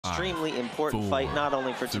extremely important fight, not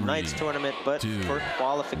only for tonight's tournament, but for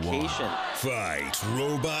qualification. Fight,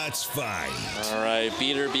 robots, fight. All right,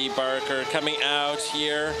 Beater B. Barker coming out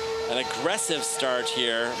here. An aggressive start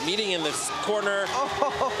here, meeting in this corner,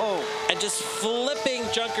 and just flipping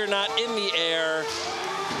Junkernaut in the air.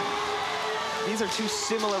 These are two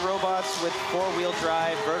similar robots with four-wheel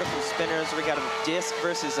drive, vertical spinners. We got a disc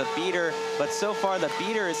versus a beater, but so far the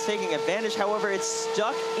beater is taking advantage. However, it's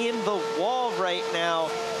stuck in the wall right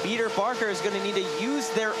now. Beater Barker is going to need to use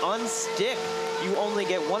their unstick. You only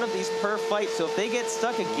get one of these per fight, so if they get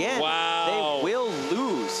stuck again, they will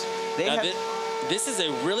lose. This is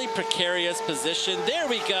a really precarious position. There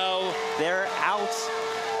we go. They're out.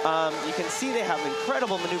 You can see they have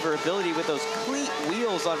incredible maneuverability with those cleat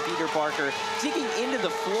wheels on Beater Barker, digging into the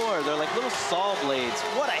floor. They're like little saw blades.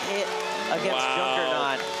 What a hit against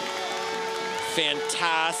Junkernaut.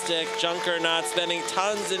 Fantastic. Junkernaut spending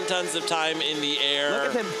tons and tons of time in the air.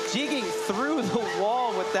 Look at them digging through the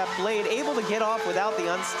wall with that blade, able to get off without the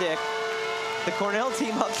unstick. The Cornell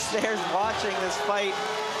team upstairs watching this fight,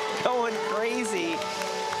 going crazy.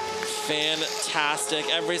 Fantastic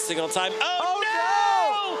every single time. Oh no!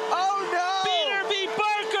 Beater B.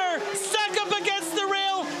 Barker stuck up against the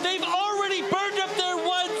rail. They've already burned up their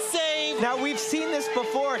one save. Now we've seen this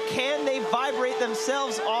before. Can they vibrate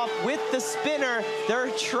themselves off with the spinner? They're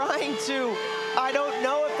trying to. I don't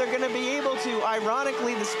know if they're going to be able to.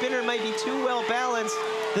 Ironically, the spinner might be too well balanced.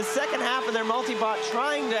 The second half of their multibot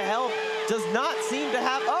trying to help does not seem to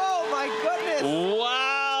have. Oh my goodness!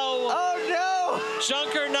 Wow! Oh no!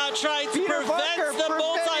 Junkernaut trying to prevent the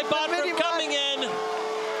multibot from coming in.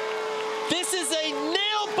 This is a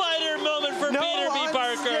nail-biter moment for Beater B.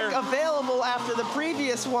 Barker. Available after the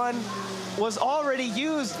previous one was already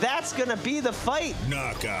used. That's going to be the fight.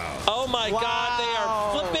 Knockout. Oh my God, they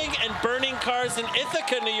are flipping and burning cars in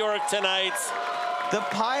Ithaca, New York tonight. The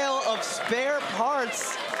pile of spare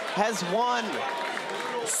parts has won.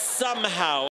 Somehow.